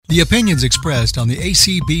The opinions expressed on the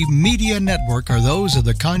ACB Media Network are those of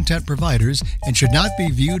the content providers and should not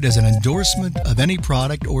be viewed as an endorsement of any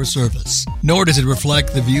product or service. Nor does it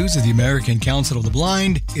reflect the views of the American Council of the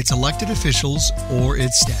Blind, its elected officials, or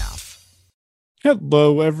its staff.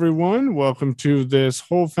 Hello, everyone. Welcome to this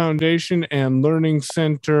Whole Foundation and Learning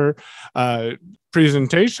Center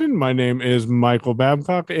presentation. My name is Michael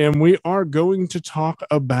Babcock, and we are going to talk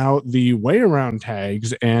about the way around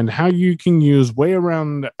tags and how you can use way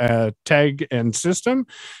around tag and system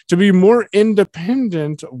to be more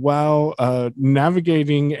independent while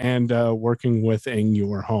navigating and working within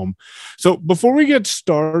your home. So before we get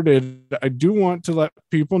started, I do want to let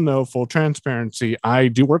people know, full transparency, I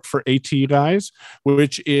do work for AT Guys,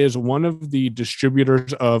 which is one of the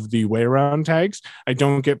distributors of the way around tags. I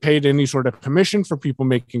don't get paid any sort of commission for people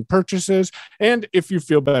making purchases, and if you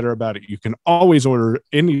feel better about it, you can always order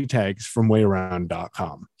any tags from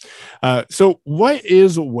wayaround.com. So what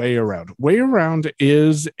is Way Around? Way Around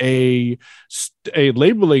is a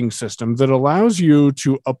labeling system that allows you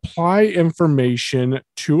to apply information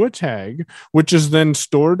to a tag, which is then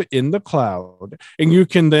stored in the cloud, and you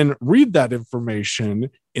can then read that information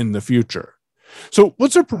in the future. So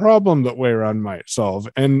what's a problem that Way Around might solve,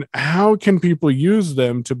 and how can people use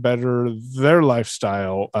them to better their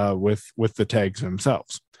lifestyle with the tags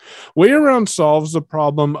themselves? Way Around solves the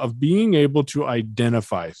problem of being able to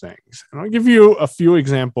identify things. And I'll give you a few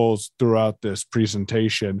examples throughout this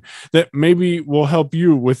presentation that maybe will help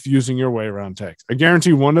you with using your Way Around tags. I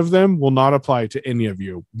guarantee one of them will not apply to any of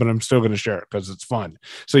you, but I'm still going to share it because it's fun.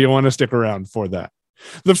 So you'll want to stick around for that.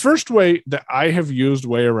 The first way that I have used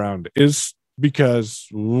Way Around is because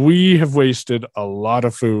we have wasted a lot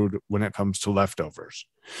of food when it comes to leftovers.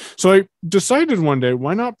 So I decided one day,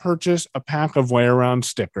 why not purchase a pack of Way Around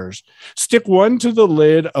stickers, stick one to the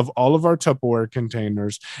lid of all of our Tupperware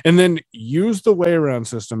containers, and then use the Way Around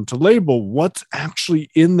system to label what's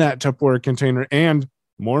actually in that Tupperware container, and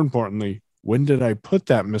more importantly, when did I put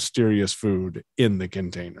that mysterious food in the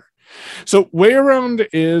container? So Way Around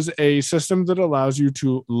is a system that allows you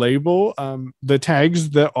to label the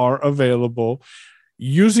tags that are available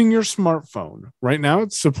using your smartphone. Right now,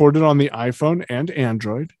 it's supported on the iPhone and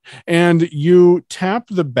Android, and you tap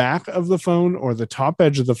the back of the phone or the top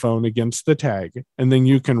edge of the phone against the tag, and then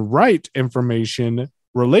you can write information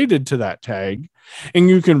related to that tag, and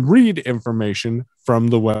you can read information from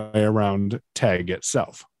the Way Around tag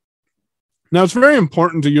itself. Now, it's very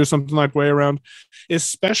important to use something like Way Around,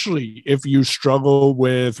 especially if you struggle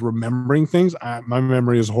with remembering things. My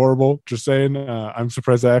memory is horrible, just saying. I'm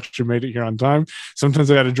surprised I actually made it here on time.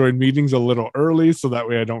 Sometimes I got to join meetings a little early so that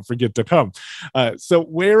way I don't forget to come. So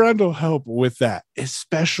Way Around will help with that,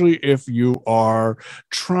 especially if you are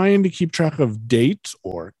trying to keep track of dates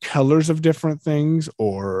or colors of different things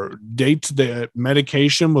or dates that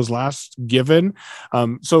medication was last given.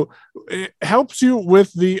 So it helps you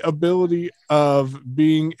with the ability of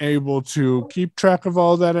being able to keep track of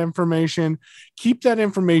all that information, keep that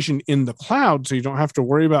information in the cloud so you don't have to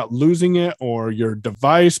worry about losing it or your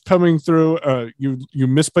device coming through, you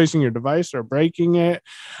misplacing your device or breaking it.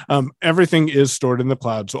 Everything is stored in the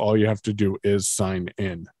cloud, so all you have to do is sign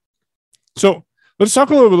in. So let's talk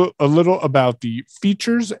a little about the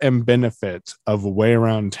features and benefits of Way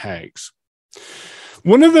Around tags.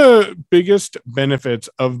 One of the biggest benefits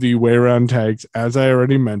of the Way Around tags, as I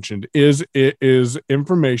already mentioned, is it is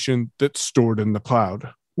information that's stored in the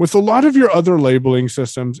cloud. With a lot of your other labeling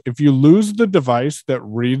systems, if you lose the device that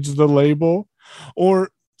reads the label, or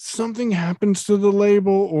something happens to the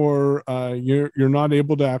label, or you're not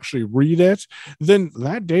able to actually read it, then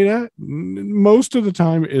that data most of the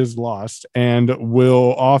time is lost and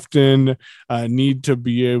will often need to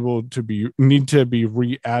be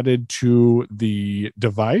re-added to the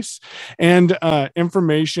device, and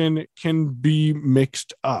information can be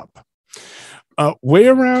mixed up. Way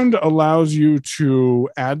Around allows you to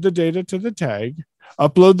add the data to the tag,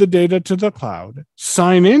 upload the data to the cloud,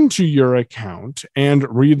 sign into your account, and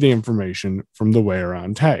read the information from the Way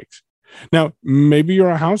Around tags. Now, maybe you're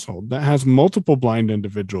a household that has multiple blind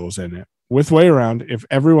individuals in it. With Way Around, if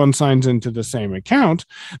everyone signs into the same account,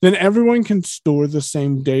 then everyone can store the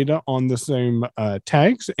same data on the same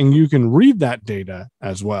tags, and you can read that data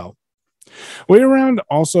as well. Way Around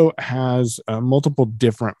also has multiple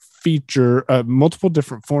different multiple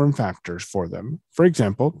different form factors for them. For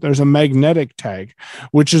example, there's a magnetic tag,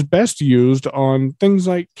 which is best used on things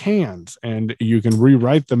like cans, and you can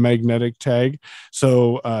rewrite the magnetic tag.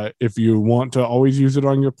 So if you want to always use it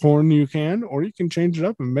on your corn, you can, or you can change it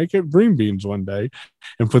up and make it green beans one day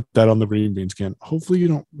and put that on the green beans can. Hopefully you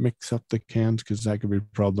don't mix up the cans because that could be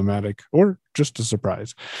problematic, or just a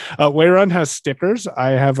surprise. Wayround has stickers. I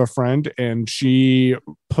have a friend and she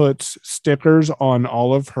puts stickers on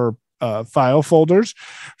all of her file folders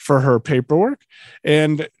for her paperwork.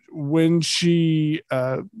 And when she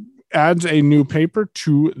adds a new paper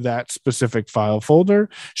to that specific file folder,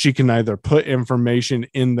 she can either put information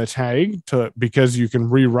in the tag because you can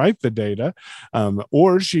rewrite the data,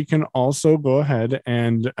 or she can also go ahead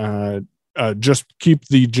and just keep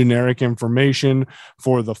the generic information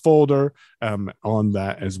for the folder on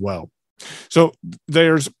that as well. So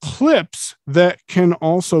there's clips that can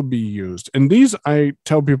also be used. And these, I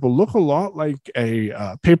tell people, look a lot like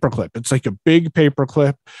a paper clip. It's like a big paper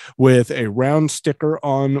clip with a round sticker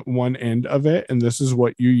on one end of it. And this is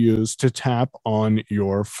what you use to tap on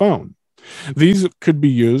your phone. These could be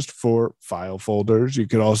used for file folders. You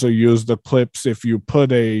could also use the clips if you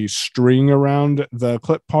put a string around the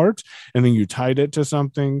clip part and then you tied it to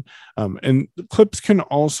something. And the clips can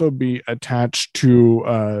also be attached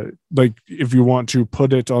to, like if you want to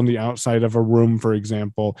put it on the outside of a room, for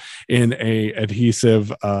example, in a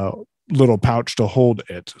adhesive little pouch to hold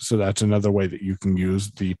it. So that's another way that you can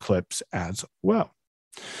use the clips as well.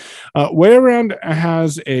 Wayround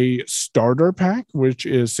has a starter pack, which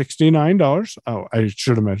is $69. Oh, I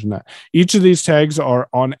should have mentioned that. Each of these tags are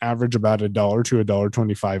on average about $1 to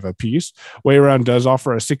 $1.25 a piece. Wayround does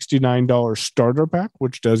offer a $69 starter pack,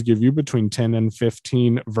 which does give you between 10 and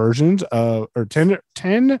 15 versions or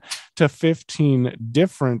 10 to 15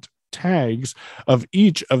 different tags of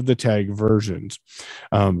each of the tag versions.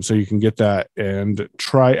 So you can get that and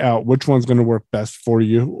try out which one's going to work best for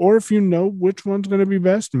you. Or if you know which one's going to be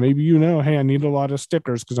best, maybe you know, hey, I need a lot of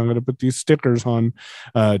stickers because I'm going to put these stickers on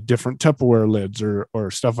different Tupperware lids or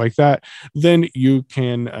stuff like that, then you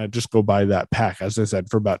can just go buy that pack, as I said,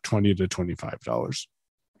 for about $20 to $25.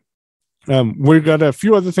 We've got a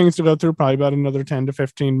few other things to go through, probably about another 10 to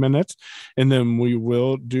 15 minutes, and then we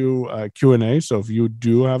will do a Q&A. So if you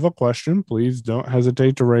do have a question, please don't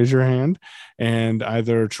hesitate to raise your hand, and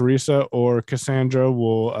either Teresa or Cassandra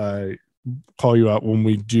will call you out when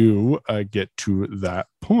we do get to that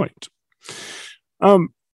point.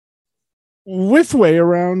 With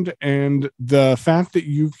Wayround and the fact that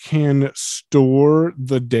you can store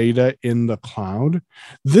the data in the cloud,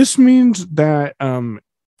 this means that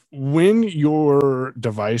when your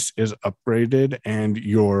device is upgraded and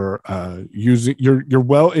you're you're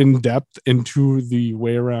well in depth into the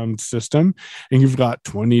Wayround system, and you've got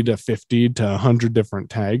 20 to 50 to 100 different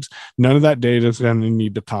tags, none of that data is going to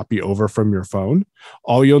need to copy over from your phone.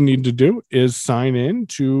 All you'll need to do is sign in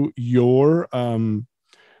to your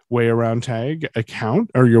Wayround tag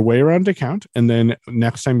account or your Wayround account, and then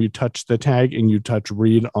next time you touch the tag and you touch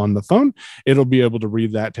read on the phone, it'll be able to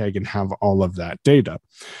read that tag and have all of that data.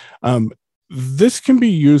 This can be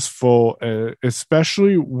useful,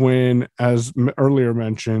 especially when, as earlier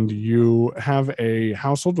mentioned, you have a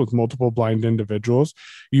household with multiple blind individuals.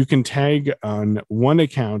 You can tag on one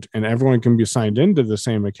account and everyone can be signed into the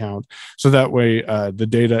same account. So that way the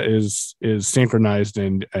data is synchronized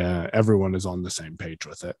and everyone is on the same page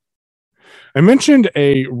with it. I mentioned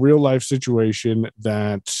a real life situation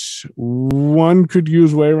that one could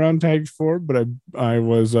use Wayround tags for, but I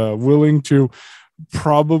was willing to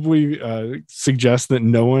probably suggest that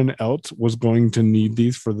no one else was going to need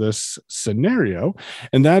these for this scenario.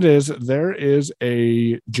 And that is, there is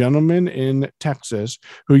a gentleman in Texas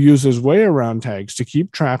who uses Wayround tags to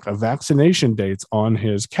keep track of vaccination dates on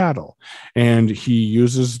his cattle. And he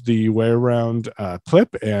uses the Wayround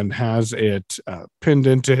clip and has it pinned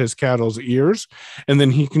into his cattle's ears. And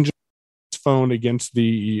then he can just phone against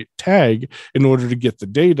the tag in order to get the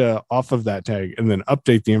data off of that tag and then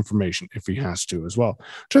update the information if he has to as well,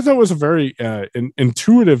 which I thought was a very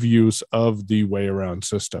intuitive use of the Wayround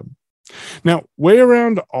system. Now,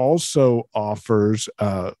 Wayround also offers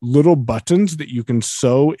little buttons that you can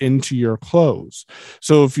sew into your clothes.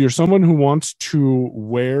 So if you're someone who wants to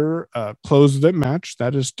wear clothes that match,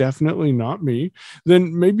 that is definitely not me,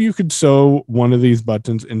 then maybe you could sew one of these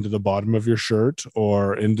buttons into the bottom of your shirt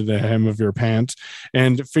or into the hem of your pants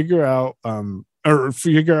and figure out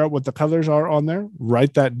what the colors are on there,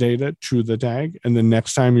 write that data to the tag, and then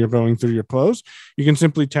next time you're going through your clothes, you can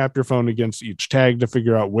simply tap your phone against each tag to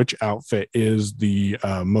figure out which outfit is the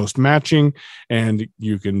most matching, and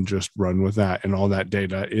you can just run with that, and all that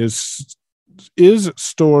data is is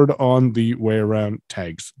stored on the way around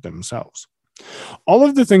tags themselves. All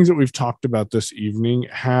of the things that we've talked about this evening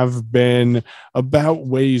have been about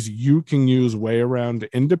ways you can use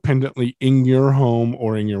WayAround independently in your home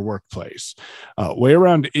or in your workplace.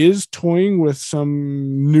 WayAround is toying with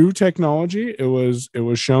some new technology. It was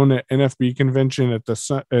shown at NFB convention at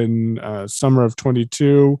the summer of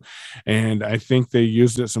 22, and I think they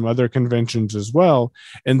used it at some other conventions as well.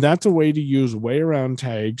 And that's a way to use WayAround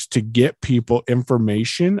tags to get people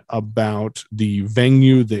information about the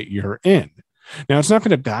venue that you're in. Now, it's not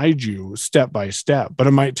going to guide you step by step, but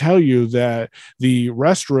it might tell you that the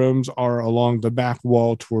restrooms are along the back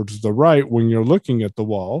wall towards the right when you're looking at the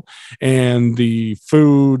wall, and the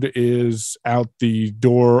food is out the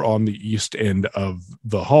door on the east end of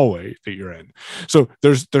the hallway that you're in. So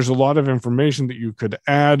there's a lot of information that you could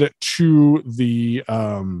add to the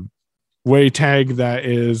way tag that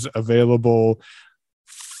is available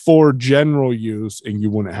for general use, and you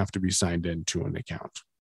wouldn't have to be signed into an account.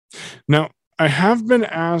 Now, I have been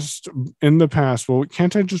asked in the past, well,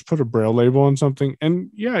 can't I just put a Braille label on something?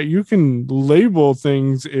 And yeah, you can label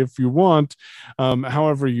things if you want,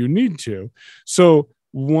 however you need to. So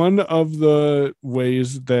one of the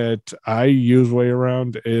ways that I use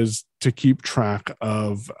WayAround is to keep track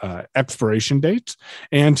of expiration dates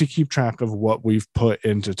and to keep track of what we've put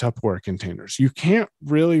into Tupperware containers. You can't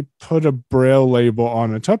really put a Braille label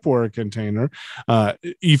on a Tupperware container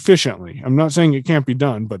efficiently. I'm not saying it can't be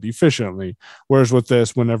done, but efficiently. Whereas with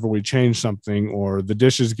this, whenever we change something or the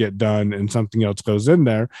dishes get done and something else goes in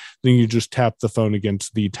there, then you just tap the phone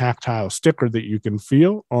against the tactile sticker that you can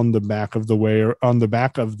feel on the back of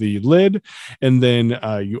the lid, and then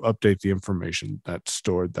you update the information that's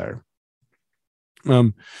stored there.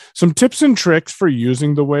 Some tips and tricks for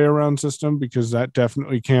using the WayAround system, because that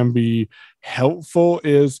definitely can be helpful,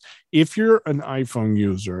 is if you're an iPhone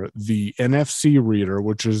user, the NFC reader,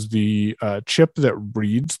 which is the chip that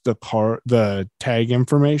reads the tag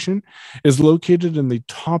information, is located in the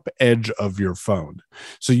top edge of your phone.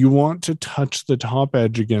 So you want to touch the top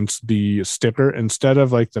edge against the sticker instead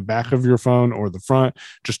of like the back of your phone or the front.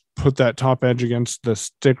 Just put that top edge against the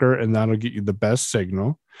sticker, and that'll get you the best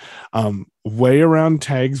signal. WayAround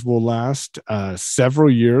tags will last several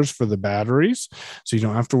years for the batteries, so you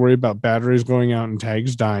don't have to worry about batteries going out and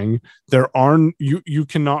tags dying. You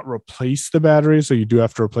cannot replace the batteries, so you do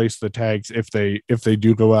have to replace the tags if they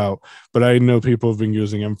do go out. But I know people have been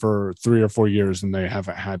using them for 3 or 4 years and they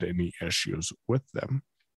haven't had any issues with them.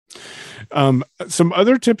 Some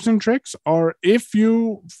other tips and tricks are, if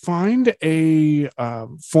you find a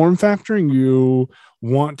form factor and you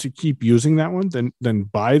want to keep using that one, then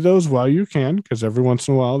buy those while you can, because every once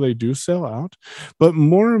in a while they do sell out. But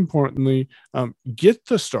more importantly, get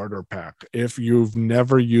the starter pack if you've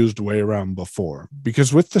never used WayAround before,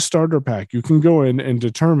 because with the starter pack you can go in and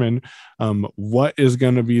determine what is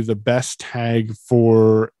going to be the best tag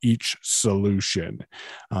for each solution.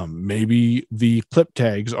 Maybe the clip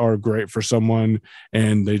tags are great for someone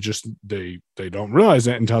and they don't realize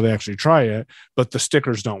it until they actually try it, but the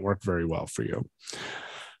stickers don't work very well for you.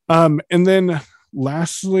 And then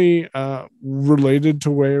lastly, related to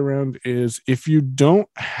WayAround, is if you don't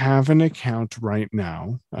have an account right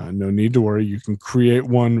now, no need to worry. You can create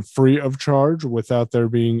one free of charge without there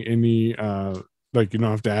being any you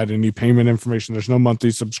don't have to add any payment information. There's no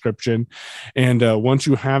monthly subscription. And once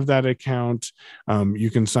you have that account, you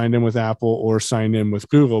can sign in with Apple or sign in with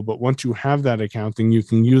Google. But once you have that account, then you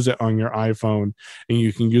can use it on your iPhone, and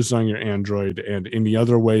you can use it on your Android and any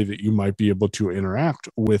other way that you might be able to interact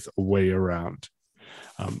with WayAround.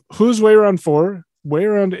 Who's WayAround for?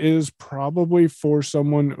 WayAround is probably for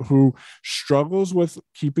someone who struggles with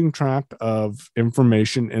keeping track of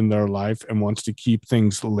information in their life and wants to keep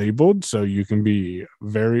things labeled so you can be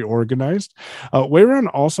very organized.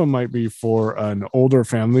 WayAround also might be for an older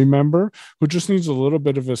family member who just needs a little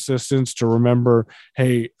bit of assistance to remember,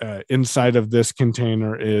 hey, inside of this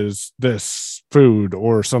container is this food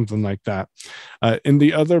or something like that. And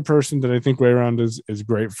the other person that I think WayAround is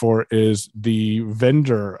great for is the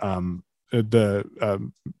vendor.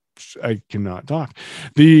 I cannot talk.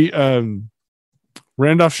 The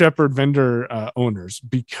Randolph Shepherd vendor owners,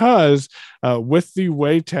 because with the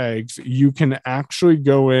way tags, you can actually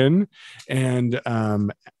go in and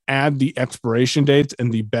add the expiration dates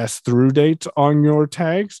and the best through dates on your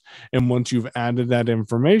tags. And once you've added that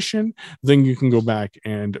information, then you can go back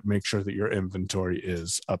and make sure that your inventory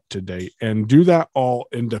is up to date and do that all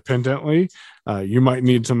independently. You might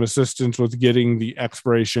need some assistance with getting the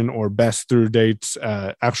expiration or best through dates,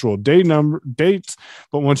 actual dates.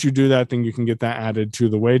 But once you do that, then you can get that added to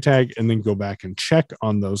the way tag and then go back and check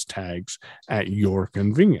on those tags at your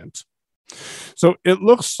convenience. So it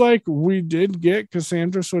looks like we did get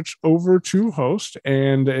Cassandra switched over to host,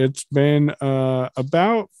 and it's been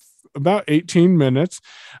about 18 minutes.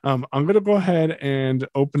 I'm going to go ahead and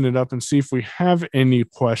open it up and see if we have any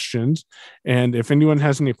questions. And if anyone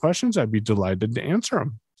has any questions, I'd be delighted to answer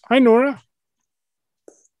them. Hi, Nora.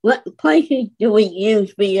 What places do we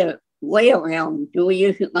use the way around? Do we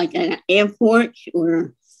use it like at airports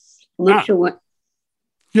or not sure what?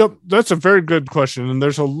 Yep, that's a very good question. And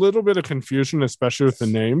there's a little bit of confusion, especially with the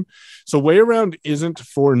name. So way around isn't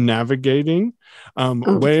for navigating.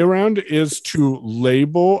 Way around is to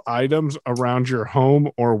label items around your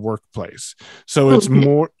home or workplace. So it's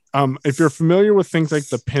more, if you're familiar with things like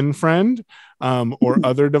the Pin Friend or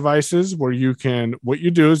other devices where you can, what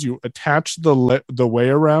you do is you attach the way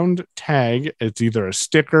around tag. It's either a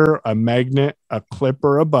sticker, a magnet, a clip,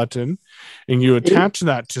 or a button, and you attach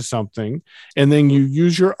that to something, and then you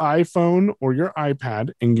use your iPhone or your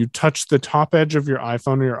iPad and you touch the top edge of your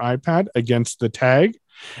iPhone or your iPad against the tag.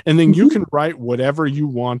 And then you can write whatever you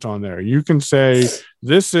want on there. You can say,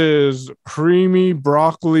 this is creamy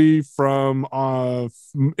broccoli from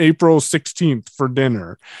April 16th for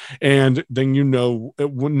dinner. And then,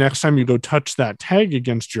 next time you go touch that tag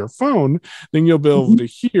against your phone, then you'll be able to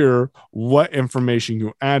hear what information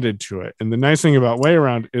you added to it. And the nice thing about Way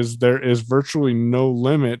Around is there is virtually no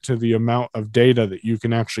limit to the amount of data that you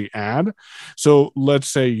can actually add. So let's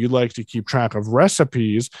say you like to keep track of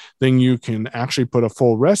recipes, then you can actually put a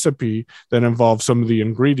full recipe that involves some of the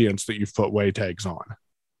ingredients that you've put way tags on.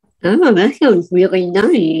 Oh, that sounds really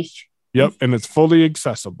nice. Yep, and it's fully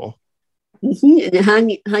accessible. And how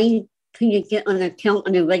can you get an account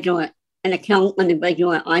on a regular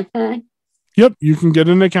iPad? Yep, you can get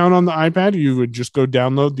an account on the iPad. You would just go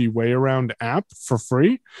download the Way Around app for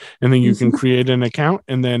free, and then you can create an account.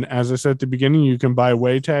 And then, as I said at the beginning, you can buy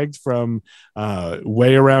way tags from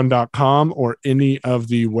wayaround.com or any of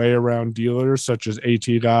the Way Around dealers, such as AT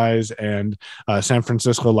Guys and San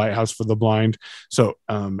Francisco Lighthouse for the Blind. So,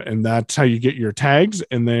 and that's how you get your tags.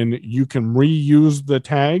 And then you can reuse the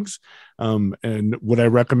tags. And what I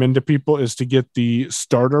recommend to people is to get the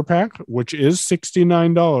starter pack, which is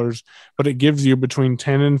 $69, but it gives you between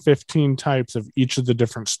 10 and 15 types of each of the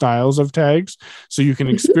different styles of tags. So you can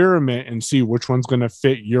experiment and see which one's going to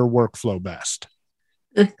fit your workflow best.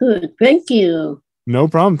 Good. Thank you. No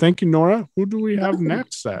problem. Thank you, Nora. Who do we have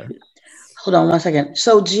next there? Hold on 1 second.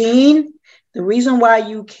 So, Jean, the reason why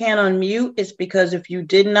you can't unmute is because if you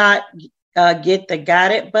did not get the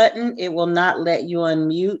got it button, it will not let you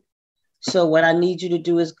unmute. So what I need you to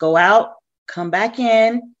do is go out, come back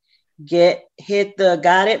in, hit the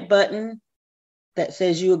got it button that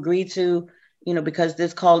says you agree to, because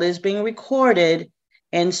this call is being recorded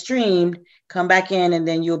and streamed, come back in and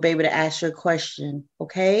then you'll be able to ask your question.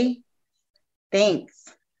 Okay? Thanks.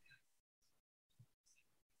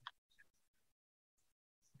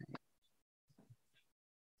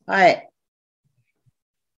 All right.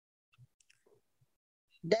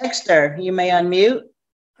 Dexter, you may unmute.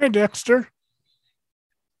 Hi, Dexter.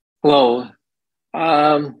 Hello.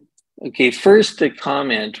 Okay, first a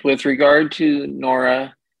comment. With regard to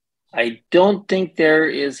Nora, I don't think there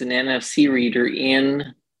is an NFC reader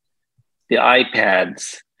in the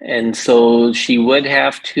iPads. And so she would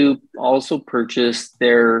have to also purchase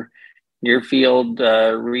their near-field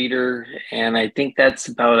reader. And I think that's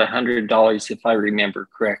about $100 if I remember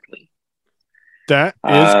correctly. That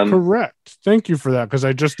is correct. Thank you for that, because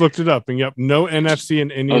I just looked it up, and yep, no NFC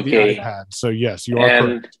in any of the iPads. So yes, you are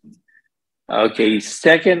correct. Okay,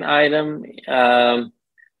 second item. Are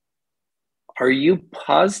you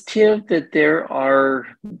positive that there are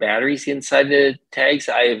batteries inside the tags?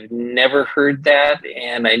 I've never heard that,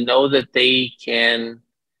 and I know that they can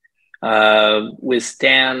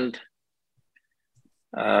withstand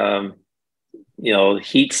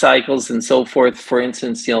heat cycles and so forth. For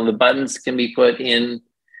instance, the buttons can be put in,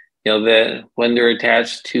 when they're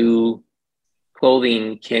attached to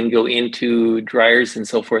clothing can go into dryers and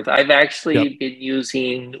so forth. I've actually been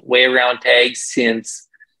using Way Around tags since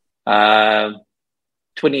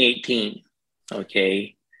 2018.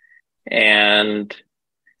 Okay. And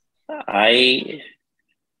I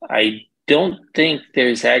don't think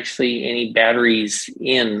there's actually any batteries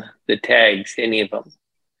in the tags, any of them.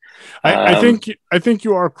 I think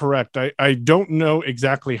you are correct. I don't know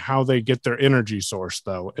exactly how they get their energy source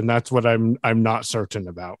though, and that's what I'm not certain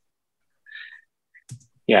about.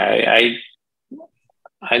 Yeah,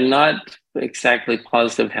 I'm not exactly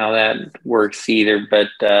positive how that works either, but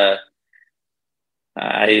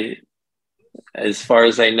as far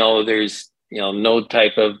as I know, there's no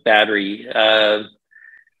type of battery,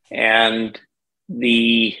 and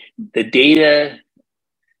the data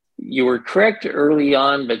you were correct early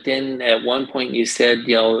on, but then at one point you said,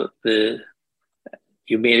 you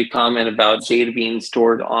made a comment about data being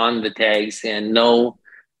stored on the tags, and no,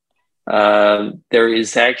 there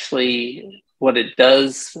is actually what it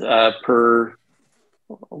does per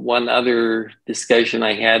one other discussion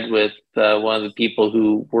I had with one of the people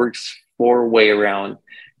who works for WayAround,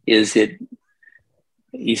 is it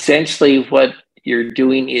essentially what you're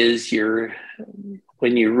doing is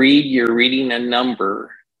when you read, you're reading a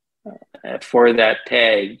number for that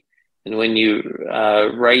tag. And when you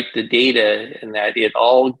write the data, and that the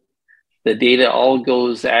data all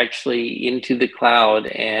goes actually into the cloud,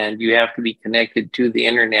 and you have to be connected to the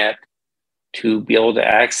internet to be able to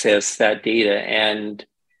access that data.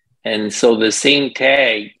 And so the same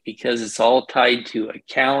tag, because it's all tied to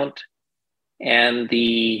account and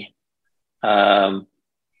the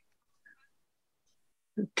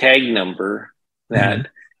tag number, that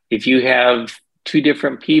if you have two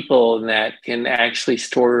different people that can actually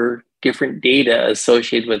store different data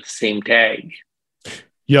associated with the same tag.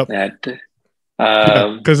 Yep. That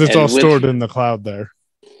because it's all stored in the cloud there.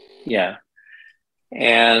 Yeah.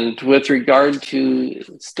 And with regard to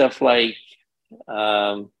stuff like,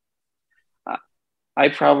 I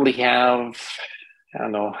probably have, I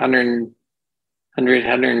don't know,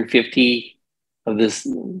 150 of this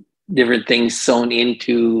different things sewn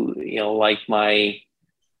into, like my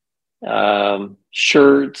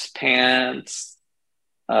shirts, pants,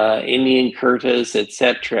 Indian kurtas,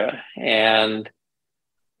 etc. And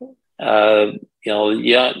it's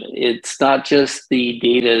not just the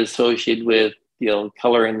data associated with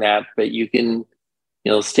color in that, but you can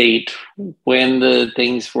state when the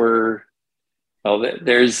things were. Well,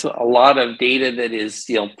 there's a lot of data that is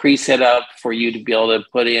pre-set up for you to be able to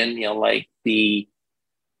put in like the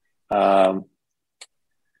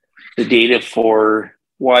data for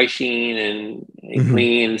washing and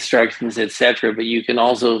cleaning instructions, etc. But you can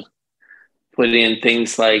also put in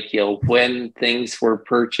things like when things were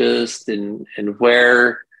purchased and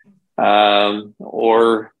where,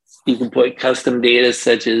 or you can put custom data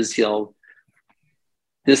such as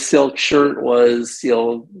this silk shirt was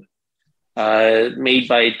made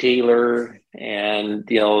by a tailor, and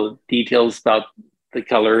details about the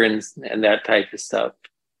color and that type of stuff.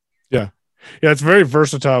 Yeah, it's very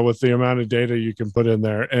versatile with the amount of data you can put in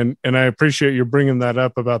there. And I appreciate you bringing that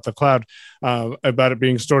up about the cloud, about it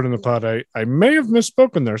being stored in the cloud. I may have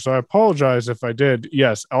misspoken there, so I apologize if I did.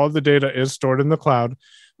 Yes, all of the data is stored in the cloud.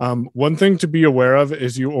 One thing to be aware of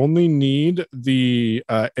is you only need the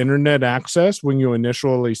internet access when you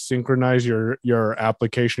initially synchronize your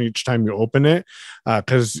application each time you open it,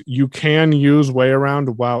 because you can use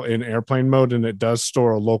WayAround while in airplane mode, and it does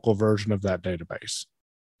store a local version of that database.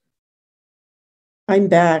 I'm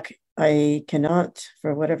back. I cannot,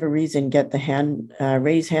 for whatever reason, get the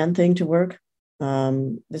raise hand thing to work.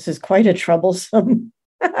 This is quite a troublesome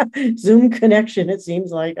Zoom connection, it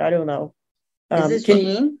seems like. I don't know. Is this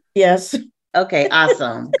Jean? Yes. Okay,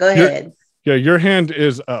 awesome. Go ahead. Your hand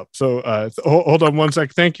is up. So hold on one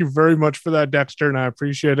sec. Thank you very much for that, Dexter, and I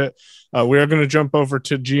appreciate it. We are going to jump over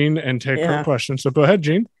to Jean and take her question. So go ahead,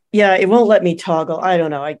 Jean. Yeah, it won't let me toggle. I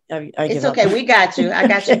don't know. I it's okay. We got you. I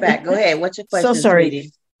got you back. Go ahead. What's your question? So sorry.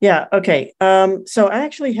 Sweetie? Yeah. Okay. So I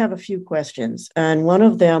actually have a few questions, and one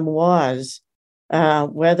of them was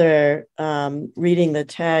whether reading the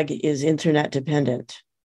tag is internet dependent.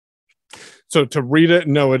 So to read it,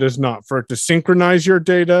 no, it is not. For it to synchronize your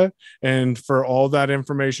data and for all that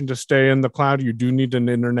information to stay in the cloud, you do need an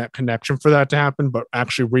internet connection for that to happen. But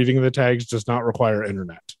actually reading the tags does not require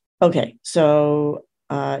internet. Okay. So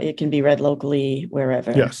it can be read locally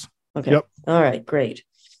wherever. Yes. Okay. Yep. All right. Great.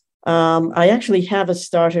 I actually have a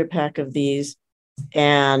starter pack of these,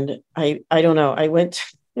 and I don't know. I went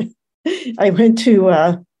to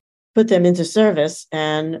put them into service,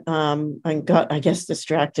 and I got, I guess,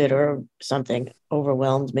 distracted or something,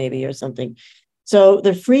 overwhelmed maybe or something. So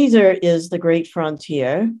the freezer is the great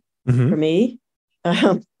frontier for me.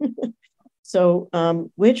 So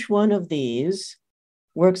which one of these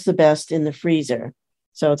works the best in the freezer?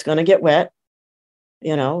 So it's going to get wet,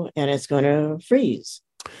 and it's going to freeze.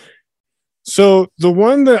 So the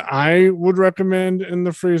one that I would recommend in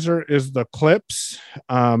the freezer is the clips.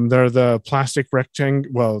 They're the plastic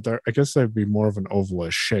rectangle. Well, I guess they'd be more of an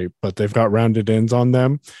ovalish shape, but they've got rounded ends on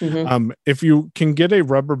them. If you can get a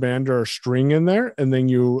rubber band or a string in there, and then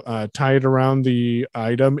you tie it around the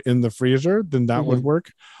item in the freezer, then that would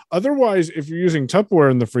work. Otherwise, if you're using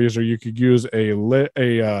Tupperware in the freezer, you could use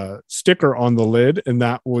a sticker on the lid, and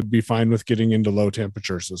that would be fine with getting into low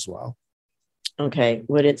temperatures as well. Okay.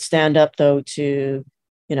 Would it stand up though to,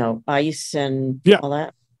 ice and all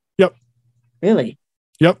that? Yep. Really?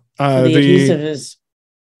 Yep. The adhesive is.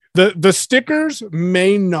 The stickers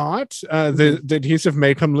may not. The adhesive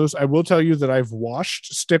may come loose. I will tell you that I've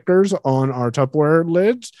washed stickers on our Tupperware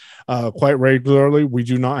lids quite regularly. We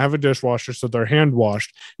do not have a dishwasher, so they're hand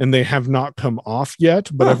washed, and they have not come off yet.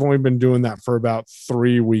 But I've only been doing that for about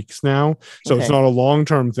 3 weeks now, so it's not a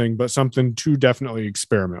long-term thing, but something to definitely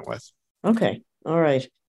experiment with. Okay, all right.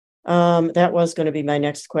 That was going to be my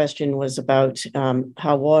next question, was about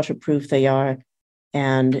how waterproof they are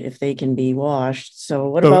and if they can be washed. So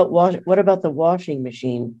what about the washing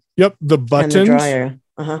machine? Yep, the buttons. And the dryer.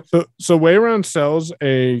 So WayAround sells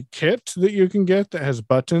a kit that you can get that has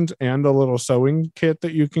buttons and a little sewing kit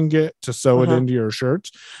that you can get to sew it into your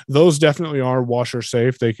shirts. Those definitely are washer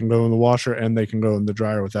safe. They can go in the washer and they can go in the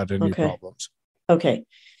dryer without any problems. Okay.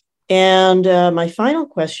 And my final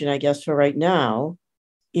question, I guess, for right now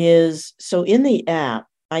is, so in the app,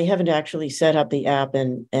 I haven't actually set up the app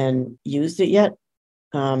and used it yet.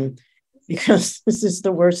 Because this is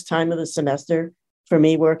the worst time of the semester for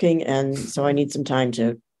me working. And so I need some time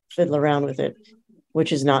to fiddle around with it,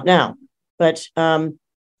 which is not now. But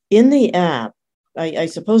in the app, I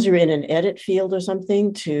suppose you're in an edit field or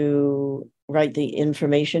something to write the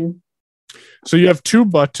information. So you have 2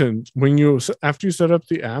 buttons. After you set up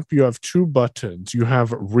the app, you have 2 buttons. You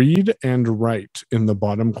have read and write in the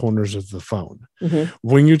bottom corners of the phone.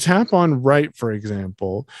 When you tap on write, for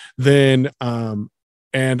example, then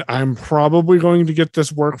and I'm probably going to get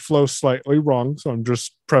this workflow slightly wrong, so I'm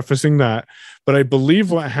just prefacing that. But I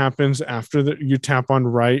believe what happens after that you tap on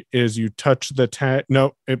write is you touch the tag.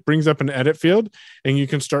 No, it brings up an edit field, and you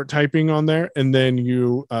can start typing on there. And then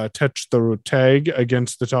you touch the tag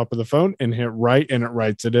against the top of the phone and hit write, and it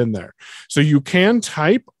writes it in there. So you can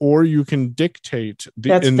type or you can dictate.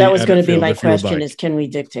 That was going to be my question: is can we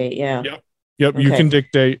dictate? Yeah. Yep, you can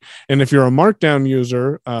dictate. And if you're a Markdown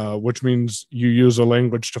user, which means you use a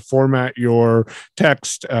language to format your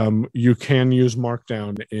text, you can use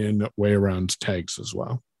Markdown in WayAround tags as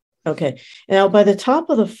well. Okay. Now, by the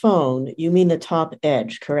top of the phone, you mean the top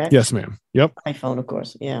edge, correct? Yes, ma'am. Yep. iPhone, of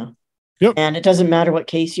course. Yeah. Yep. And it doesn't matter what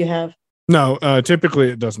case you have? No, typically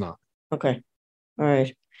it does not. Okay. All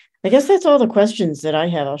right. I guess that's all the questions that I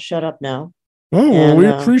have. I'll shut up now. Oh, well, we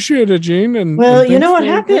appreciate it, Jean. And you know what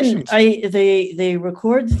happened? The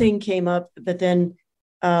record thing came up, but then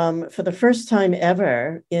for the first time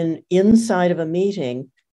ever inside of a meeting,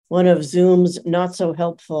 one of Zoom's not so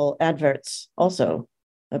helpful adverts also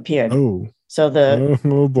appeared. Oh, so the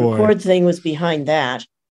record thing was behind that.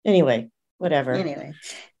 Anyway, whatever. Anyway,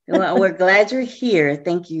 well, we're glad you're here.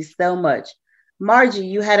 Thank you so much. Margie,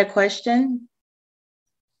 you had a question?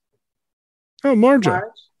 Oh, Margie.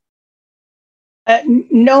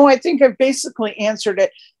 No, I think I've basically answered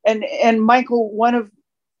it. And Michael,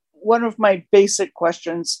 one of my basic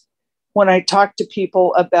questions when I talk to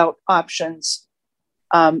people about options,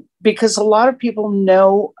 because a lot of people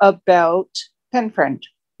know about PenFriend.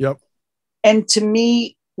 Yep. And to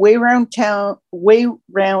me, WayAround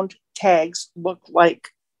tags look like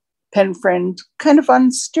PenFriend, kind of on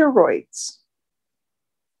steroids.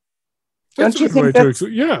 Don't you think that's...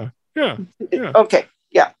 Yeah. Okay.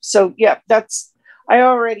 Yeah. So I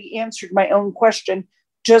already answered my own question,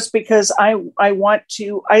 just because I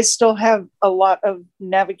still have a lot of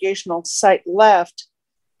navigational site left,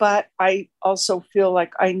 but I also feel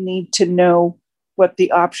like I need to know what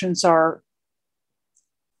the options are.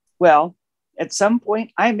 Well, at some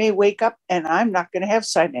point I may wake up and I'm not going to have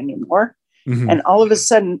site anymore. And all of a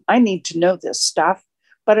sudden I need to know this stuff,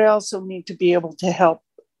 but I also need to be able to help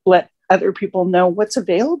let other people know what's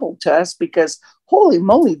available to us, because holy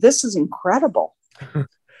moly, this is incredible.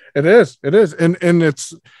 It is. And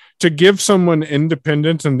it's to give someone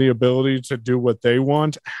independence and the ability to do what they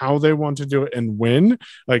want, how they want to do it, and when.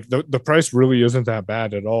 Like the price really isn't that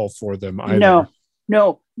bad at all for them either.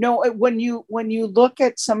 No. When you look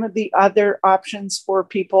at some of the other options for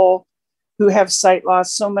people who have sight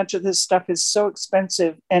loss, so much of this stuff is so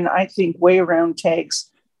expensive. And I think WayAround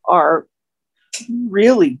tags are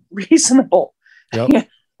really reasonable in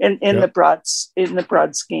the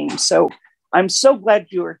broad scheme. So I'm so glad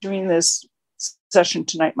you are doing this session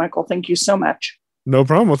tonight, Michael. Thank you so much. No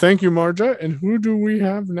problem. Well, thank you, Marja. And who do we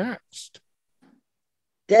have next?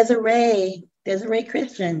 Desiree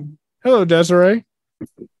Christian. Hello, Desiree.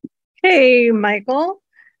 Hey, Michael.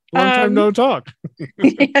 Long time no talk.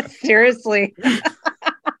 Yeah, seriously.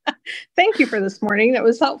 Thank you for this morning. That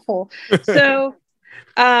was helpful. So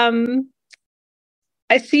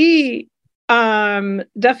I see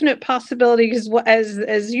definite possibility, because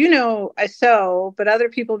as you know, I sew, but other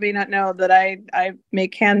people may not know that I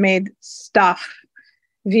make handmade stuff.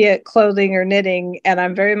 via clothing or knitting. And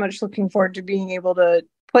I'm very much looking forward to being able to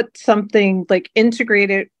put something like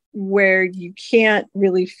integrated where you can't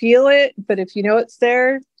really feel it, but if you know it's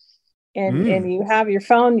there and you have your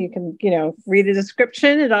phone, you can, read a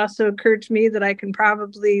description. It also occurred to me that I can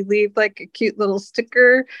probably leave like a cute little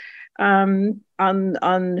sticker on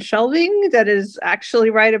shelving that is actually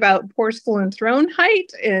right about porcelain throne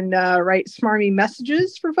height and write smarmy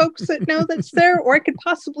messages for folks that know that's there. Or I could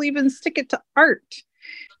possibly even stick it to art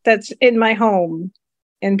that's in my home,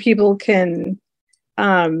 and people can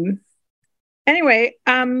anyway,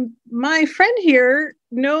 my friend here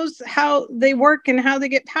knows how they work and how they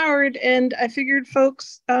get powered, and I figured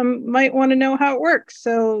folks might want to know how it works.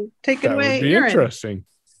 So take it away. That would be Aaron. interesting.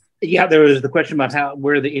 Yeah, there was the question about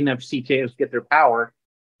where the NFC tags get their power.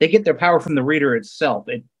 They get their power from the reader itself.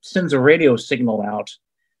 It sends a radio signal out,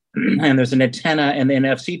 and there's an antenna and the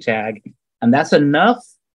NFC tag, and that's enough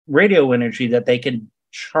radio energy that they can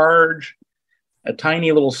charge a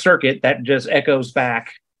tiny little circuit that just echoes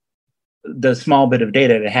back the small bit of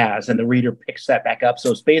data it has, and the reader picks that back up.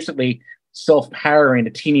 So it's basically self-powering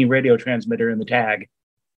a teeny radio transmitter in the tag.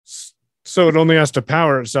 So it only has to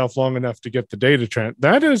power itself long enough to get the data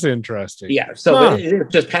That is interesting. Yeah. So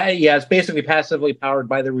it's basically passively powered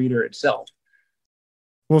by the reader itself.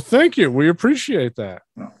 Well, thank you. We appreciate that.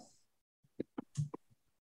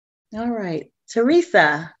 All right.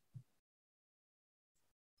 Teresa.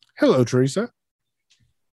 Hello, Teresa.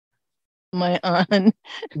 Am I on?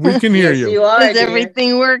 We can hear you. You are. Is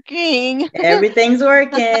everything working? Everything's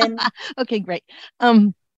working. Okay, great.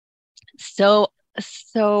 So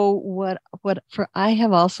what for I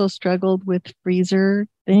have also struggled with freezer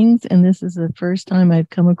things, and this is the first time I've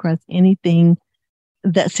come across anything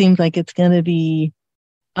that seems like it's going to be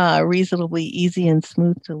reasonably easy and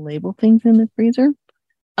smooth to label things in the freezer.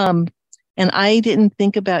 And I didn't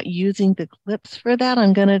think about using the clips for that.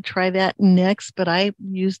 I'm going to try that next, but I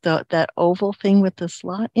used that oval thing with the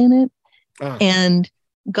slot in it and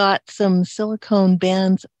got some silicone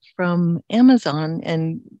bands from Amazon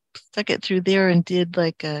and stuck it through there and did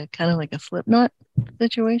like a kind of like a slip knot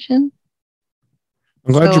situation.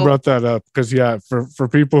 I'm glad you brought that up because, for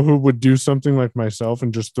people who would do something like myself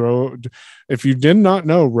and just if you did not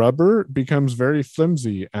know, rubber becomes very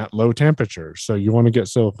flimsy at low temperatures. So you want to get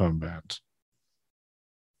silicone bands.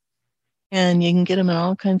 And you can get them in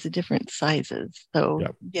all kinds of different sizes. So,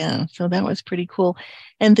 so that was pretty cool.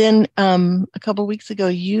 And then a couple of weeks ago,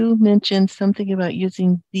 you mentioned something about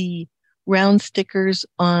using the round stickers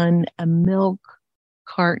on a milk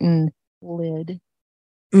carton lid.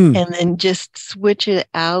 And then just switch it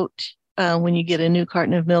out when you get a new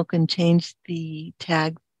carton of milk and change the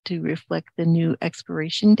tag to reflect the new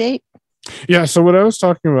expiration date. Yeah, so what I was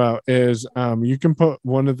talking about is you can put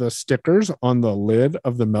one of the stickers on the lid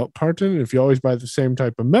of the milk carton. If you always buy the same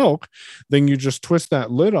type of milk, then you just twist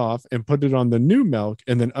that lid off and put it on the new milk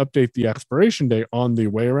and then update the expiration date on the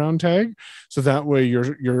way around tag. So that way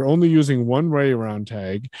you're only using one way around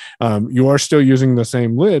tag. You are still using the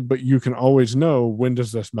same lid, but you can always know when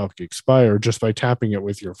does this milk expire just by tapping it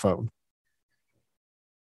with your phone.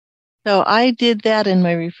 So I did that in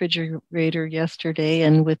my refrigerator yesterday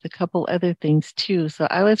and with a couple other things too. So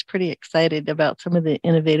I was pretty excited about some of the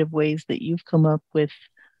innovative ways that you've come up with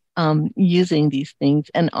using these things.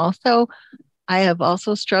 And also, I have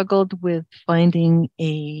also struggled with finding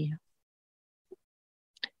a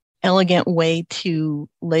elegant way to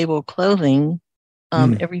label clothing.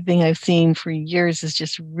 Everything I've seen for years is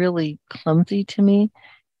just really clumsy to me.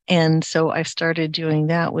 And so I started doing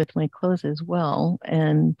that with my clothes as well.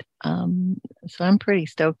 And so I'm pretty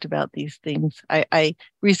stoked about these things. I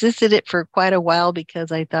resisted it for quite a while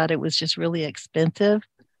because I thought it was just really expensive.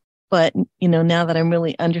 But, now that I'm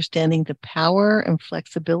really understanding the power and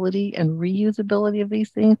flexibility and reusability of these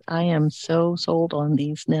things, I am so sold on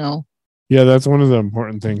these now. Yeah, that's one of the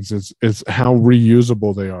important things is how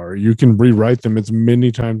reusable they are. You can rewrite them as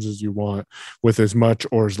many times as you want with as much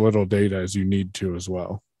or as little data as you need to as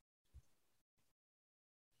well.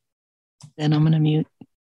 Then I'm going to mute.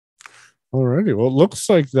 All righty. Well, it looks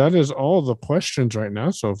like that is all the questions right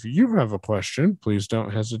now. So if you have a question, please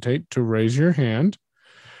don't hesitate to raise your hand.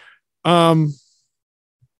 So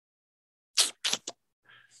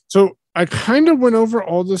I kind of went over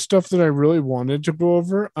all the stuff that I really wanted to go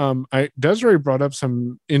over. Desiree brought up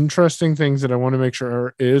some interesting things that I want to make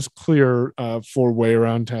sure is clear for way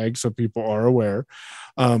around tags so people are aware.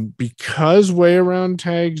 Because way around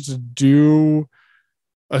tags do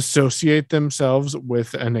associate themselves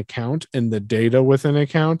with an account and the data with an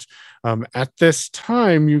account. At this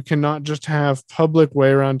time, you cannot just have public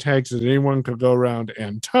way around tags that anyone could go around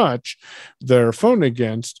and touch their phone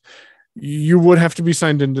against. you would have to be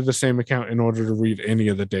signed into the same account in order to read any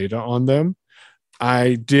of the data on them.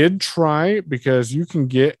 I did try, because you can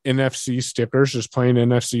get NFC stickers, just plain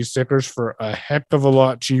NFC stickers, for a heck of a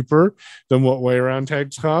lot cheaper than what way around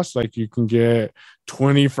tags cost. Like you can get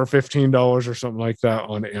 20 for $15 or something like that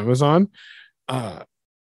on Amazon.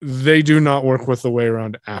 They do not work with the Way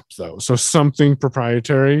Around app, though. So something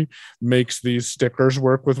proprietary makes these stickers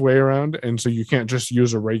work with Way Around. And so you can't just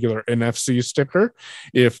use a regular NFC sticker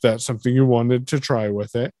if that's something you wanted to try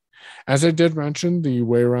with it. As I did mention, the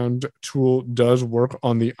Way Around tool does work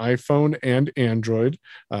on the iPhone and Android.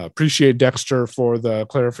 Appreciate Dexter for the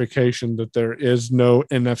clarification that there is no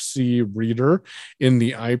NFC reader in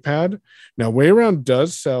the iPad. Now, Way Around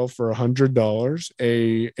does sell for $100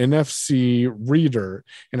 a NFC reader,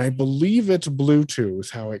 and I believe it's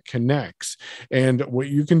Bluetooth, how it connects. And what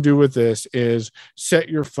you can do with this is set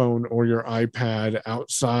your phone or your iPad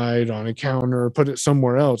outside on a counter, put it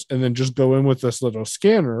somewhere else, and then just go in with this little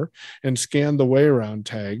scanner and scan the Way Around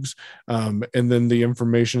tags, and then the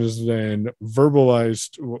information is then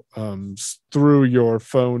verbalized through your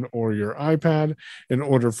phone or your iPad in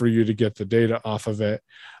order for you to get the data off of it.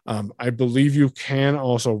 I believe you can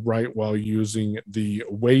also write while using the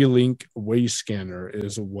WayLink Way Scanner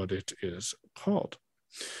is what it is called.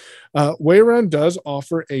 Way Around does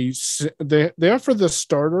offer they offer the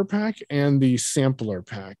starter pack and the sampler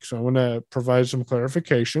pack. So I want to provide some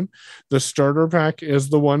clarification. The starter pack is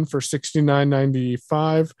the one for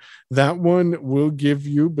 $69.95. That one will give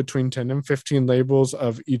you between 10 and 15 labels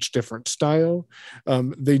of each different style.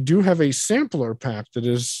 They do have a sampler pack that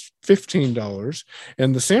is $15,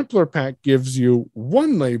 and the sampler pack gives you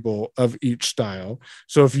one label of each style.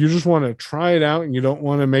 So if you just want to try it out and you don't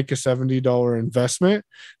want to make a $70 investment,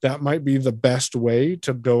 that might be the best way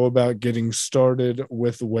to go about getting started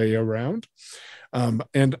with Way Around.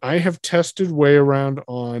 And I have tested Way Around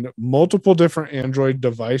on multiple different Android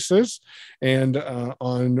devices and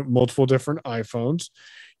on multiple different iPhones.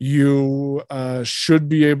 You should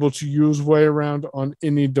be able to use Way Around on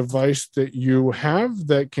any device that you have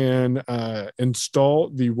that can install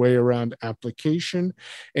the Way Around application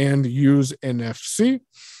and use NFC.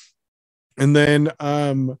 And then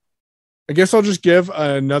I guess I'll just give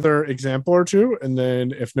another example or two, and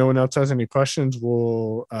then if no one else has any questions,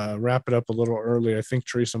 we'll wrap it up a little early. I think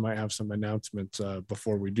Teresa might have some announcements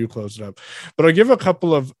before we do close it up. But I'll give a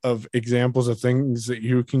couple of examples of things that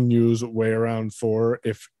you can use Way Around for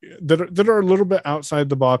that are a little bit outside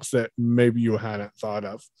the box that maybe you hadn't thought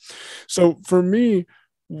of. So for me,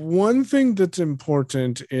 one thing that's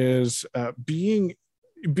important is being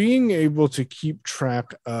able to keep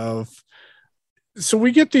track of. So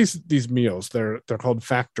we get these meals. They're called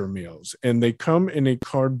factor meals, and they come in a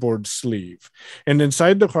cardboard sleeve. And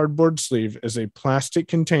inside the cardboard sleeve is a plastic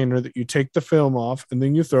container that you take the film off, and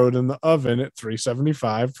then you throw it in the oven at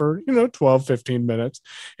 375 for 12, 15 minutes.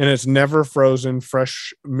 And it's never frozen,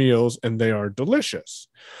 fresh meals, and they are delicious.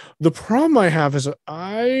 The problem I have is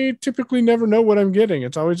I typically never know what I'm getting.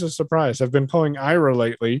 It's always a surprise. I've been calling Ira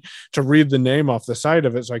lately to read the name off the side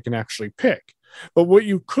of it so I can actually pick. But what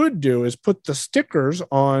you could do is put the stickers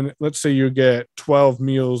on, let's say you get 12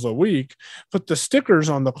 meals a week, put the stickers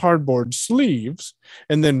on the cardboard sleeves,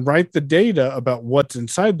 and then write the data about what's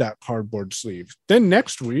inside that cardboard sleeve. Then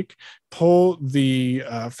next week, pull the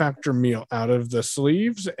factor meal out of the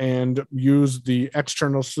sleeves and use the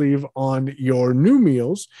external sleeve on your new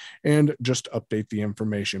meals and just update the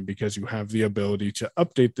information, because you have the ability to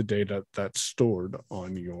update the data that's stored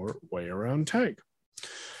on your Way Around tag.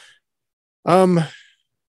 I'm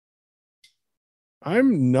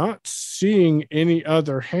not seeing any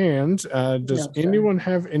other hands. Does anyone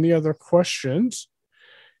have any other questions?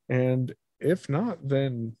 And if not,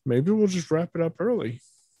 then maybe we'll just wrap it up early.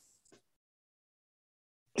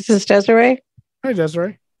 This is Desiree. Hi,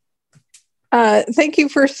 Desiree. Thank you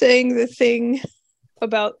for saying the thing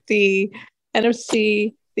about the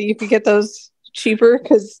NFC that you could get those cheaper,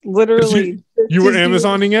 because literally you were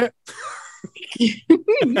Amazoning it.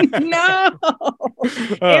 No,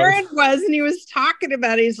 Aaron was, and he was talking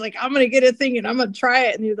about it. He's like, I'm gonna get a thing and I'm gonna try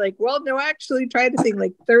it, and he's like, well, no, actually try the thing.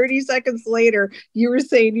 Like 30 seconds later, you were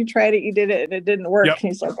saying you tried it, you did it, and it didn't work. Yep. And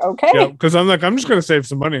he's like, okay. Yeah, because I'm just gonna save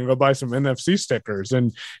some money and go buy some NFC stickers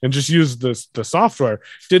and just use the software.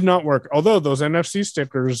 Did not work, although those NFC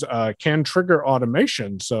stickers can trigger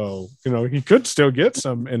automation, so he could still get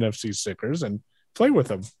some NFC stickers and play with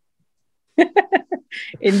them.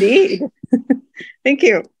 Indeed. Thank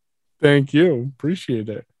you. Thank you. Appreciate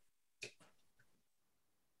it.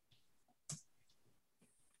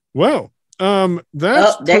 Well,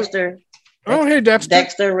 that's Dexter. Oh, hey, Dexter.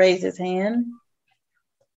 Dexter raised his hand.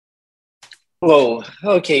 Oh,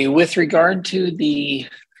 okay. With regard to the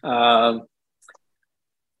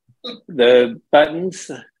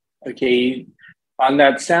buttons, okay, on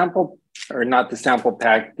that sample, or not the sample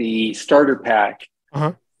pack, the starter pack,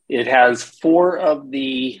 it has 4 of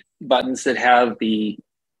the buttons that have the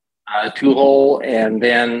 2-hole, and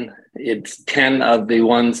then it's 10 of the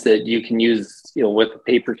ones that you can use, with a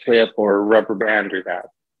paper clip or rubber band or that.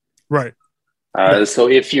 Right. So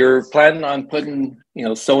if you're planning on putting,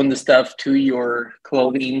 sewing the stuff to your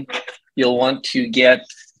clothing, you'll want to get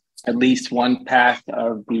at least 1 pack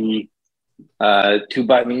of the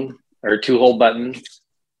 2-button or 2-hole buttons.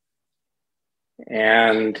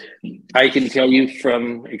 And I can tell you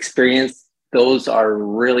from experience, those are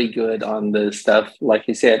really good on the stuff. Like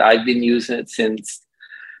I said, I've been using it since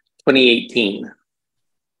 2018.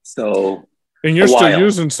 So, and you're still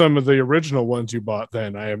using some of the original ones you bought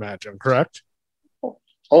then, I imagine, correct? Oh,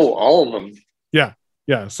 all of them. Yeah.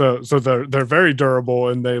 Yeah. So they're very durable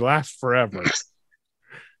and they last forever.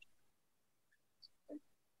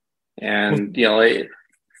 And,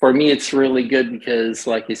 for me, it's really good because,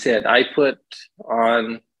 like I said, I put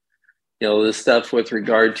on, the stuff with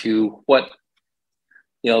regard to what,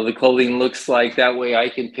 the clothing looks like. That way I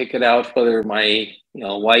can pick it out whether my,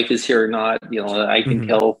 wife is here or not. I can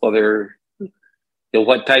tell whether,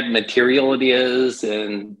 what type of material it is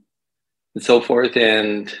and so forth.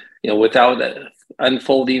 And, without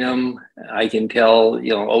unfolding them, I can tell,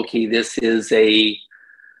 okay, this is a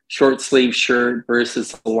short sleeve shirt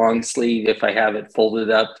versus a long sleeve if I have it folded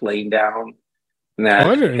up, laying down. And that.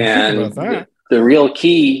 I didn't think about that. The real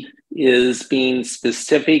key is being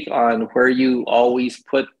specific on where you always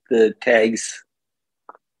put the tags.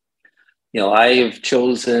 I have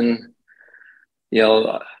chosen,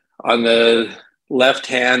 on the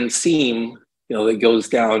left-hand seam, that goes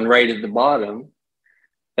down right at the bottom.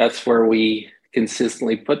 That's where we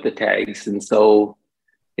consistently put the tags. And so,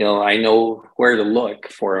 I know where to look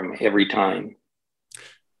for them every time.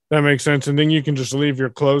 That makes sense. And then you can just leave your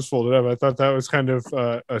clothes folded up. I thought that was kind of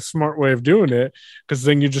a smart way of doing it, because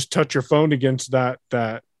then you just touch your phone against that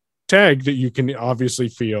tag that you can obviously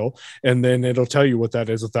feel, and then it'll tell you what that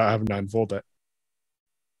is without having to unfold it.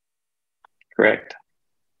 Correct.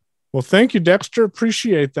 Well, thank you, Dexter.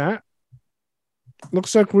 Appreciate that.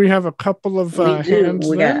 Looks like we have a couple of hands.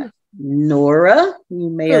 We got Nora. You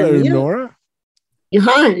may Hello, Nora.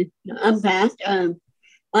 Hi, I'm back.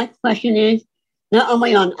 My question is, not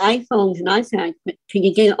only on iPhones and iPads, but can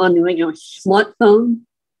you get it on the regular smartphone?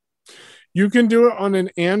 You can do it on an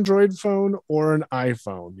Android phone or an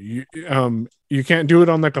iPhone. You can't do it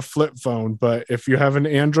on like a flip phone, but if you have an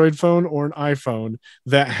Android phone or an iPhone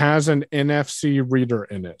that has an NFC reader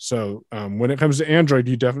in it. So when it comes to Android,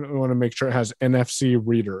 you definitely want to make sure it has NFC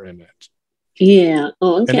reader in it. Yeah.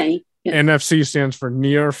 Oh, okay. NFC stands for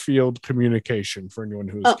Near Field Communication, for anyone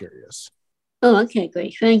who's curious. Oh, okay,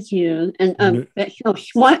 great. Thank you. And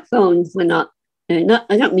smartphones were not, I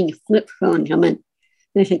don't mean flip phones. I meant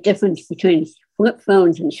there's a difference between flip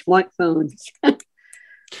phones and smartphones.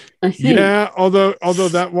 Yeah, although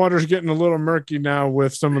that water's getting a little murky now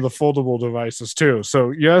with some of the foldable devices too. So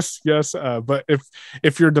yes, but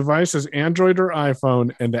if your device is Android or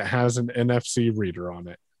iPhone and it has an NFC reader on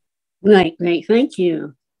it. Right, great. Thank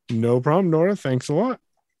you. No problem, Nora. Thanks a lot.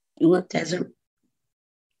 Desiree.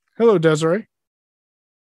 Hello, Desiree.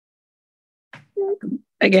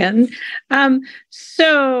 Again.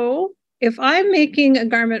 So if I'm making a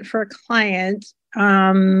garment for a client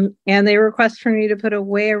and they request for me to put a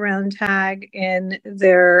way around tag in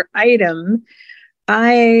their item,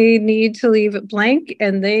 I need to leave it blank,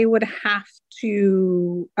 and they would have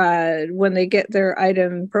to, when they get their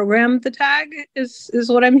item, program the tag is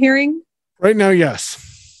what I'm hearing. Right now, yes.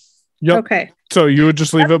 Yep. Okay. So you would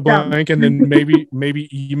just leave it blank, and then maybe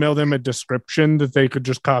email them a description that they could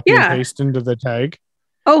just copy and paste into the tag.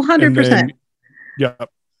 Oh, 100%. Yep.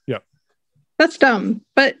 That's dumb,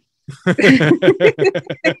 but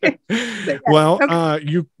well, okay.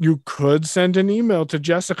 You could send an email to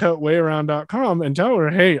jessica@wayaround.com and tell her,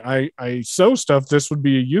 hey, I sew stuff. This would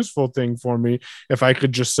be a useful thing for me if I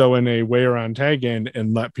could just sew in a way around tag in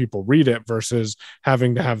and let people read it versus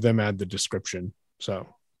having to have them add the description. So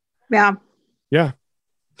yeah.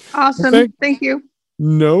 Awesome. Okay. Thank you.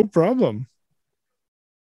 No problem.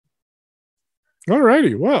 All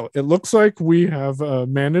righty. Well, it looks like we have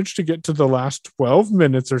managed to get to the last 12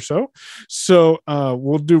 minutes or so. So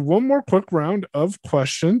we'll do one more quick round of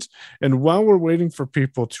questions. And while we're waiting for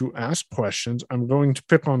people to ask questions, I'm going to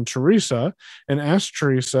pick on Teresa and ask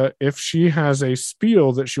Teresa if she has a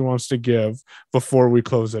spiel that she wants to give before we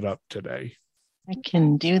close it up today. I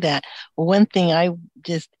can do that. One thing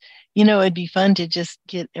it'd be fun to just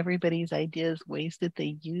get everybody's ideas, ways that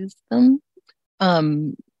they use them.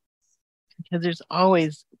 Because there's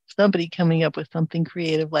always somebody coming up with something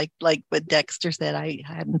creative, like what Dexter said. I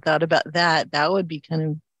hadn't thought about that. That would be kind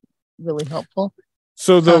of really helpful.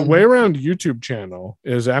 So the Way Around YouTube channel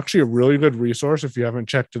is actually a really good resource. If you haven't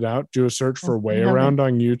checked it out, do a search for Way Around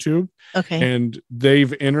on YouTube. Okay. And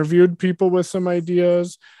they've interviewed people with some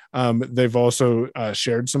ideas. They've also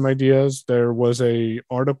shared some ideas. There was a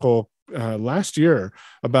article last year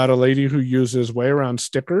about a lady who uses Way Around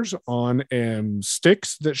stickers on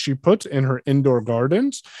sticks that she puts in her indoor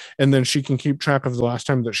gardens, and then she can keep track of the last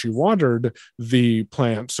time that she watered the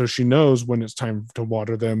plants, so she knows when it's time to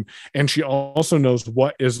water them, and she also knows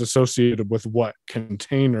what is associated with what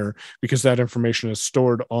container, because that information is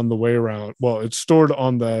stored on the Way Around. Well, it's stored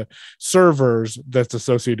on the servers that's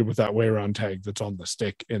associated with that Way Around tag that's on the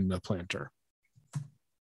stick in the planter.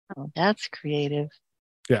 Oh, that's creative.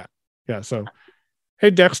 Yeah. So, hey,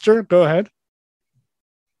 Dexter, go ahead.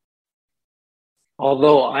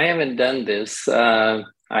 Although I haven't done this, I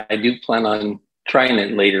do plan on trying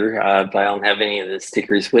it later, but I don't have any of the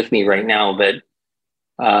stickers with me right now. But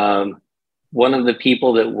one of the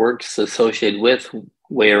people that works associated with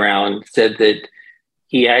Way Around said that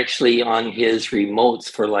he actually, on his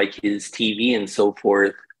remotes for like his TV and so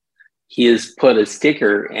forth, he has put a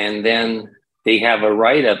sticker, and then they have a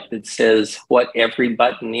write-up that says what every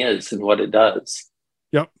button is and what it does.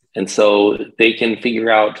 Yep. And so they can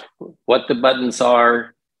figure out what the buttons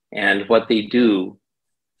are and what they do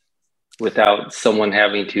without someone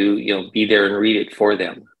having to, be there and read it for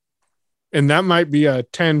them. And that might be a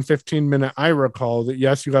 10, 15-minute Aira call that,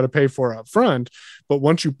 yes, you got to pay for up front. But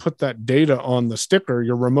once you put that data on the sticker,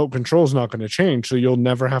 your remote control is not going to change. So you'll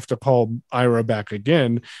never have to call Aira back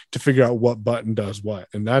again to figure out what button does what.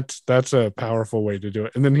 And that's a powerful way to do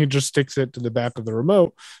it. And then he just sticks it to the back of the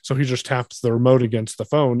remote. So he just taps the remote against the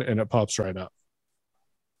phone and it pops right up.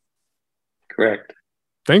 Correct.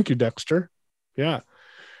 Thank you, Dexter. Yeah.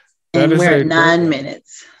 And we're at 9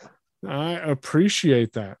 minutes. I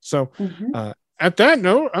appreciate that. So at that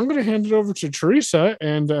note, I'm going to hand it over to Teresa.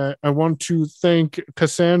 And I want to thank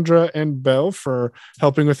Cassandra and Belle for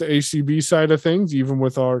helping with the ACB side of things, even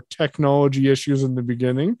with our technology issues in the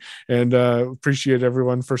beginning. And appreciate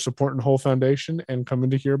everyone for supporting Whole Foundation and coming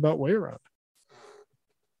to hear about Way Around.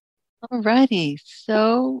 All righty.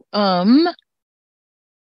 So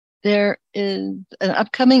there is an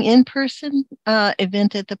upcoming in-person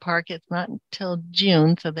event at the park. It's not until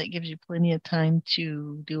June, so that gives you plenty of time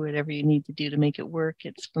to do whatever you need to do to make it work.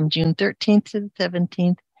 It's from June 13th to the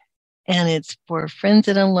 17th, and it's for friends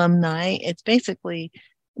and alumni. It's basically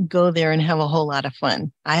go there and have a whole lot of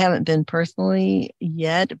fun. I haven't been personally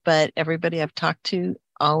yet, but everybody I've talked to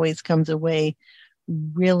always comes away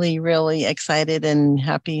really, really excited and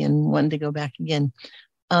happy and wanting to go back again.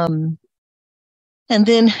 And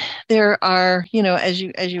then there are, as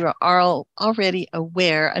you are already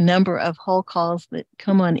aware, a number of whole calls that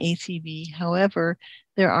come on ACB. However,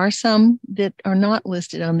 there are some that are not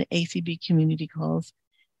listed on the ACB community calls.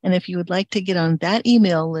 And if you would like to get on that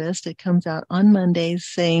email list, it comes out on Mondays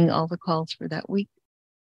saying all the calls for that week.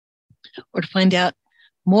 Or to find out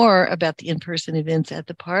more about the in-person events at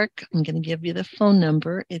the park, I'm going to give you the phone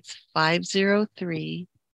number. It's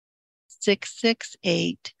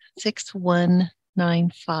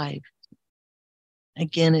 503-668-6195.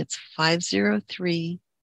 Again, it's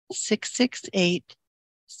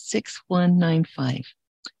 503-668-6195.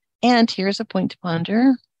 And here's a point to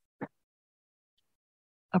ponder.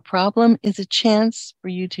 A problem is a chance for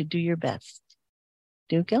you to do your best.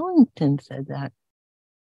 Duke Ellington said that.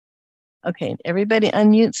 Okay, everybody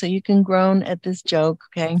unmute so you can groan at this joke,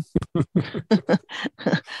 okay?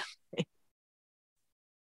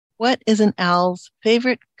 What is an owl's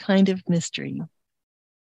favorite kind of mystery?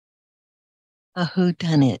 A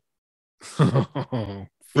whodunit.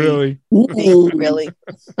 Really? Really?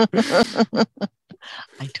 I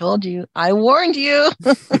told you. I warned you.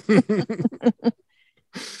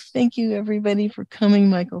 Thank you, everybody, for coming.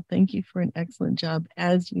 Michael, thank you for an excellent job,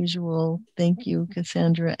 as usual. Thank you,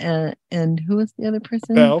 Cassandra. And who was the other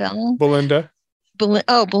person? Belle? Belinda.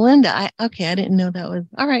 Belinda. I didn't know that was.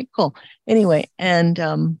 All right, cool. Anyway, and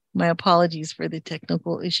my apologies for the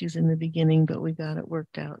technical issues in the beginning, but we got it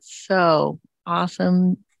worked out. So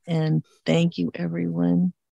awesome. And thank you, everyone.